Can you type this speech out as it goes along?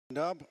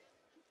Up.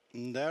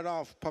 And they're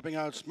off, popping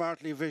out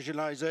smartly.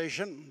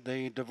 Visualization,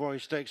 the Devoy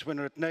Stakes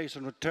winner at Naas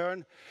on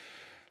return,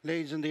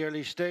 leads in the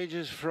early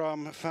stages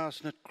from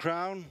Fastnet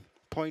Crown.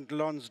 Point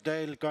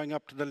Lonsdale going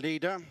up to the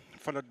leader,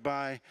 followed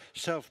by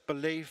Self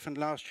Belief and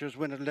last year's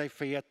winner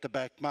Lafayette, the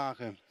back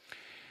marker.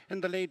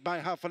 In the lead by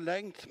half a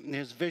length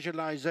is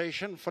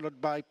Visualization,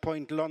 followed by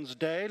Point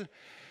Lonsdale,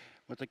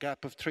 with a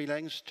gap of 3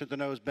 lengths to the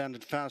nose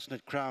banded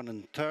Fastnet Crown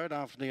in third.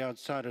 After the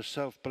outsider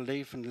Self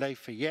Belief and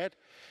Lafayette,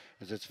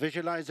 as its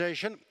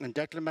Visualization, and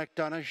Declan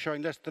McDonough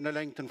showing less than a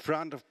length in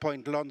front of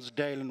Point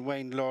Lonsdale and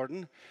Wayne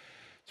Lordan.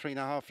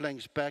 3.5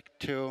 lengths back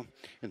to,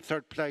 in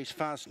third place,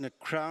 Fastnet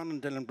Crown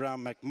and Dylan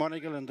Brown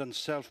McMonigal, and then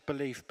Self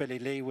Belief Billy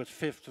Lee with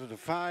 5th of the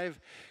 5.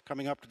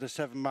 Coming up to the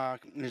 7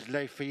 mark is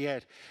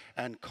Lafayette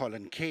and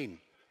Colin Keane.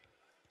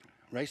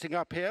 Racing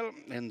uphill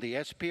in the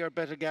SP or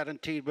better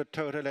guaranteed with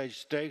Total Edge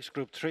Stakes,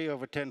 Group 3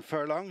 over 10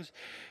 furlongs.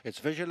 Its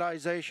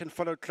Visualization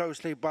followed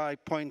closely by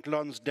Point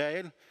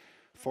Lonsdale.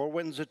 4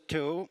 wins at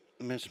 2,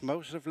 missed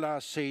most of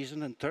last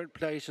season. In third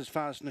place is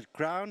Fastnet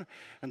Crown,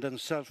 and then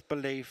Self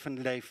Belief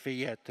and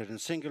Lafayette. They're in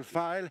single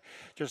file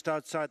just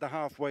outside the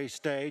halfway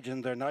stage,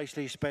 and they're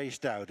nicely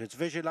spaced out. It's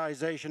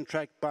Visualization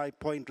tracked by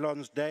Point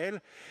Lonsdale,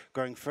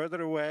 going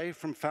further away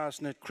from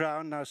Fastnet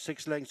Crown, now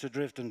 6 lengths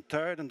adrift in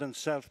third, and then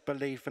Self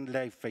Belief and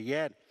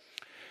Lafayette.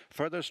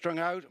 Further strung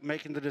out,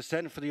 making the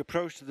descent for the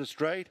approach to the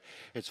straight,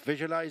 it's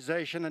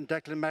Visualization and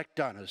Declan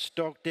McDonough.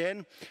 Stalked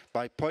in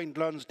by Point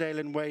Lonsdale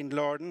and Wayne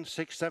Lordan.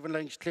 6-7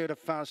 lengths cleared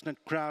of Fastnet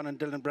Crown and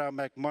Dylan Brown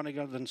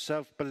McMonigal. Then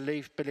Self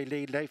Belief, Billy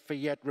Lee,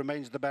 Lafayette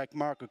remains the back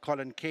marker.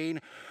 Colin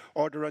Keane,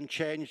 order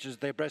unchanged as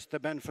they breast the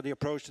bend for the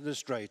approach to the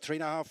straight.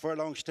 3.5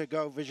 furlongs to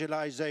go.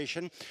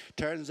 Visualization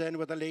turns in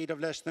with a lead of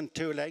less than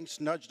 2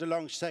 lengths. Nudged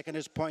along second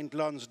is Point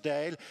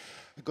Lonsdale.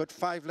 A good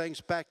 5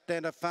 lengths back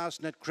then of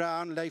Fastnet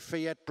Crown.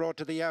 Lafayette brought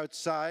to the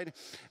outside,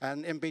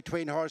 and in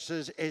between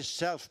horses is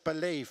Self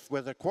Belief.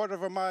 With a quarter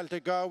of a mile to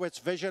go, it's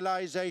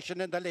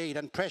Visualization in the lead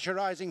and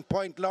pressurising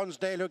Point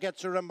Lonsdale, who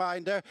gets a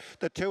reminder.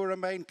 The 2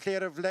 remain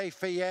clear of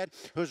Lafayette,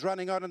 who's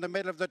running on in the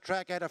middle of the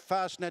track at a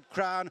Fastnet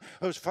Crown,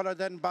 who's followed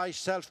then by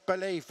Self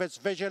Belief. It's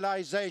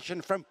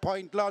Visualization from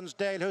Point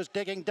Lonsdale, who's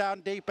digging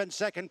down deep in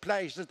second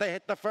place as they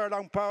hit the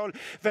furlong pole.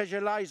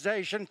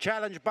 Visualization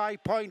challenged by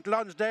Point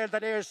Lonsdale, the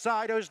near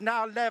side, who's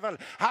now level.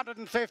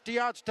 150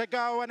 yards to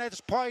go, and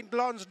it's Point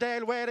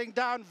Lonsdale wearing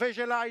down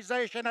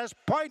Visualization as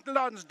Point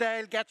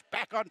Lonsdale gets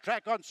back on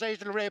track on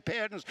seasonal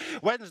reappearance.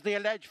 Wins the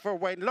Alleged for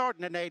Wayne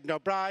Lordan and Aidan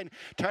O'Brien,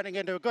 turning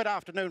into a good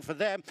afternoon for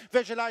them.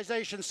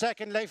 Visualization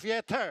second,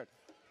 Lafayette third.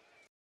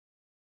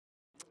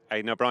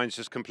 Aidan O'Brien's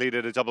just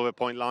completed a double with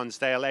Point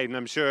Lonsdale. Aidan,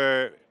 I'm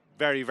sure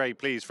very, very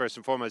pleased, first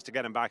and foremost, to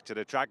get him back to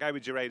the track. How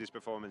would you rate his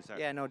performance there?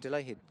 Yeah, no,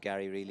 delighted,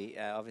 Gary, really.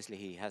 Obviously,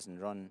 he hasn't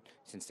run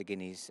since the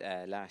Guineas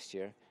last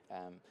year.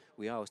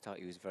 We always thought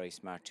he was a very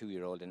smart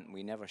 2-year-old, and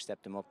we never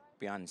stepped him up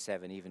beyond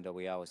 7, even though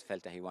we always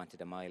felt that he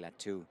wanted a mile at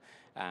 2.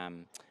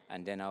 And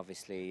then,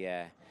 obviously,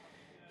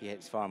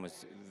 his form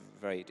was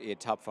he had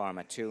top form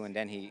at 2, and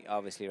then he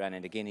obviously ran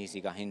in the Guineas.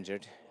 He got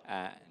injured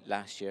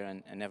last year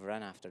and never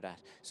ran after that.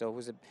 So it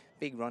was a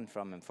big run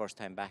from him, first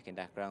time back in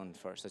that ground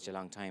for such a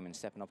long time, and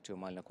stepping up to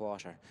 1.25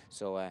 miles.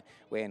 So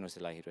Wayne was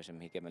delighted with him.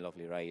 He gave him a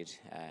lovely ride,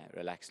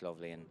 relaxed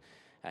lovely, and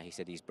he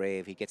said he's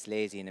brave. He gets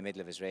lazy in the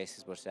middle of his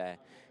races, but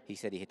he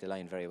said he hit the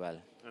line very well.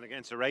 And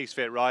against a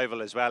race-fit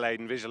rival as well,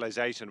 Aidan,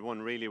 Visualization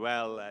won really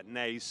well at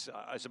Naas.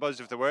 I suppose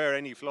if there were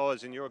any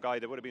flaws in your guy,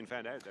 they would have been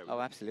found out there. Oh,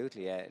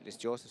 absolutely. This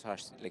Joseph's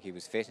horse, like, he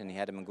was fit and he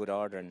had him in good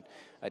order, and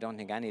I don't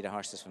think any of the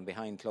horses from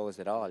behind closed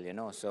at all, you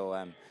know. So,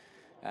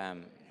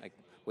 like,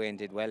 Wayne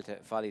did well to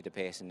follow the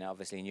pace, and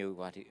obviously knew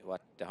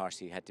what the horse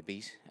he had to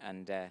beat,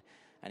 and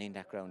in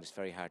that ground it's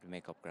very hard to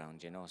make up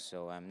ground, you know.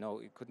 So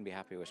no, you couldn't be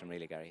happy with him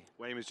really, Gary.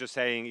 Wayne was just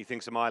saying he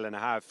thinks 1.5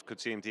 miles could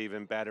see him to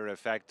even better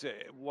effect.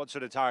 What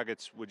sort of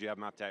targets would you have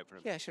mapped out for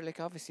him? Yeah, sure.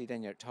 Like, obviously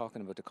then you're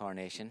talking about the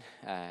Coronation,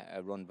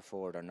 a run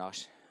before it or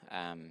not.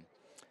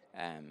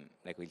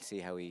 Like, we'll see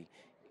how he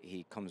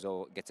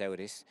gets out of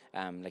this.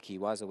 Like, he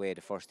was away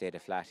the first day of the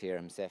flat here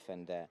himself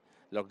and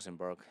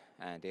Luxembourg,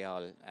 and they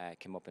all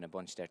came up in a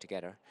bunch there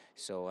together.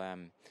 So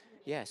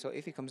yeah, so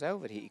if he comes out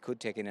of it, he could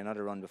take in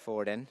another run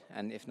before then,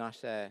 and if not,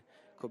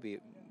 could be a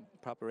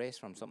proper race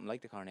from something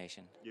like the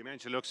Coronation. You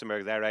mentioned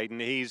Luxembourg there, Aidan.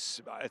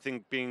 He's, I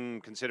think,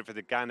 being considered for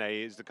the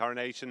Guineas. Is the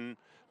Coronation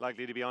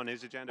likely to be on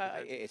his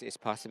agenda? It's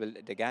possible.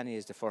 The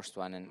Guineas is the first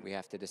one, and we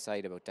have to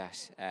decide about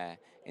that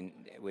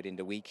within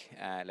the week.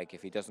 Like,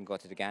 if he doesn't go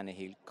to the Guineas,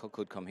 he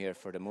could come here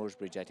for the Moors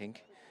Bridge, I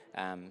think.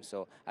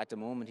 So at the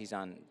moment he's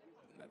on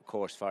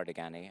course for the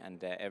Guineas,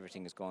 and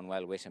everything is going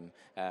well with him.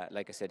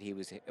 Like I said, he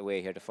was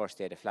away here the first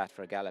day of the flat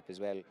for a gallop as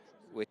well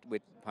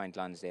with Point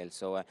Lonsdale.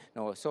 So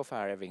no, so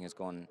far everything is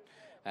going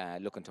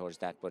looking towards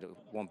that, but it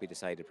won't be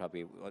decided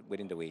probably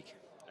within the week.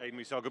 Aidan,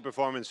 we saw a good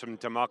performance from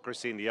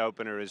Democracy in the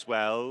opener as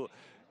well.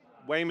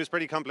 Wayne was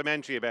pretty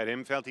complimentary about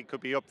him, felt he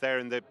could be up there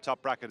in the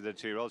top bracket of the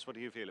 2-year-olds. What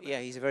do you feel about Yeah,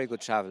 he's a very good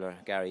traveller,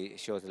 Gary.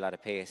 Shows a lot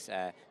of pace.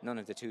 None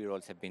of the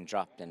 2-year-olds have been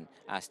dropped and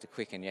asked to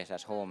quicken yet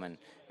at home,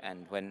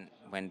 and when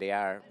they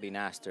are being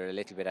asked, they're a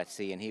little bit at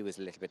sea, and he was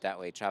a little bit that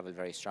way, travelled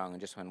very strong,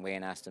 and just when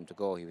Wayne asked him to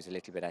go, he was a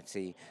little bit at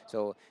sea.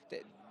 So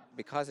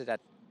because of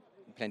that,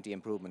 plenty of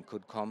improvement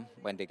could come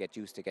when they get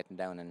used to getting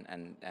down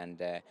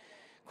and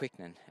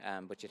quickening,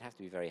 but you'd have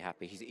to be very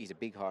happy. He's a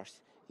big horse.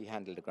 He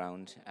handled the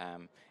ground.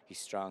 He's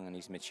strong and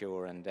he's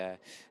mature, and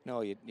no,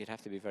 you'd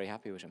have to be very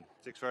happy with him.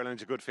 6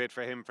 furlongs a good fit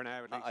for him for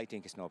now, at least? I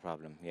think it's no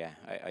problem. Yeah,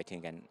 I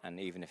think, and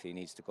even if he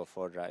needs to go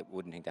further, I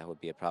wouldn't think that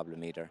would be a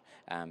problem either.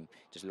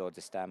 Just loads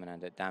of stamina on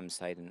the dam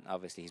side, and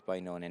obviously he's by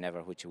no and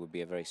never, which would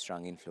be a very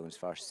strong influence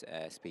for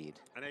speed.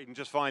 And Aidan,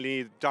 just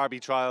finally, Derby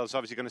trials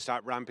obviously going to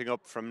start ramping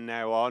up from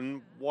now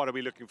on. What are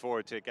we looking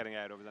forward to getting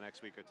out over the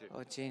next week or two?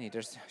 Oh, Jeannie,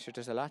 there's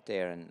a lot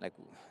there, and like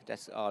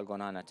that's all going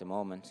on at the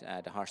moment.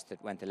 The horse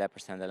that went to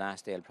Leopardstown the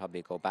last day will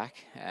probably go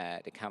back,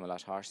 the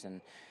Camelot horse,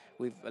 and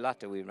we've a lot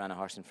that we ran a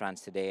horse in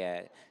France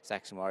today.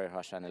 Saxon Warrior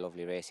horse ran a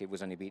lovely race. He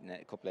was only beaten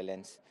a couple of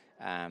lengths.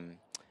 And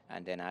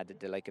then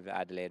the like of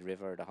Adelaide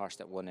River, the horse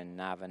that won in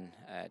Navan,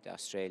 the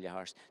Australia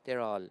horse,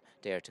 they're all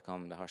there to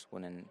come. The horse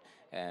won in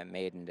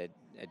Maiden, the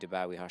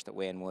Dubawi horse that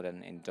Wayne won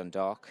in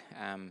Dundalk.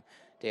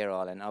 They're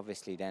all, and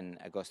obviously then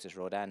Augustus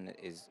Rodan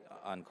is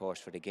on course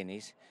for the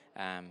Guineas.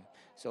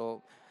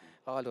 So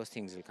all those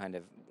things will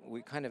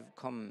we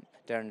come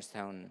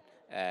Dernestown,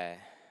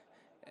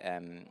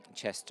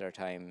 Chester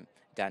time,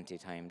 Dante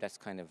time. That's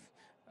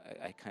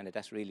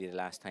that's really the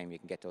last time you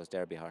can get those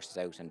Derby horses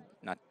out and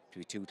not to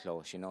be too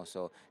close, you know.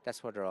 So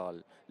that's what they're all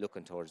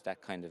looking towards,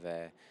 that kind of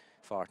a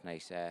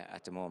fortnight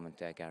at the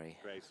moment, Gary.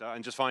 Great.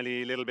 And just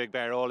finally, Little Big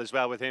Bear all as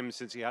well with him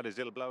since he had his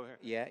little blow here.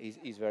 Yeah,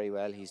 he's very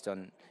well. He's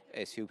done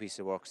a few pieces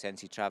of work since.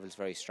 He travels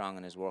very strong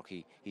in his work.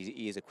 He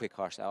is a quick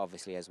horse,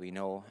 obviously, as we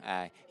know.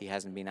 He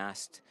hasn't been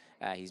asked.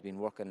 He's been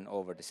working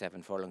over the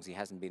 7 furlongs. He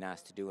hasn't been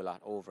asked to do a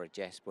lot over it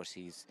yet, but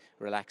he's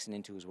relaxing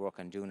into his work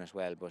and doing it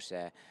well. But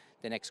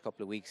the next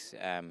couple of weeks,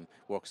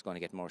 work's going to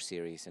get more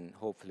serious, and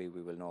hopefully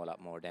we will know a lot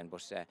more then.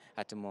 But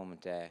at the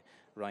moment,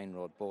 Ryan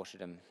rode both of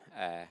them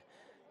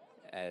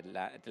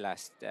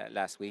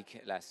last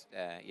week.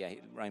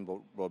 Ryan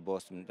rode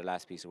both of them the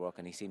last piece of work,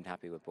 and he seemed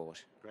happy with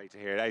both. Great to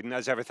hear. Aidan,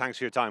 as ever, thanks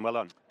for your time. Well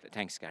done.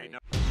 Thanks, Gary.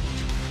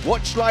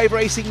 Watch live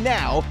racing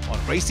now on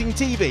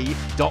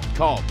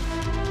racingtv.com.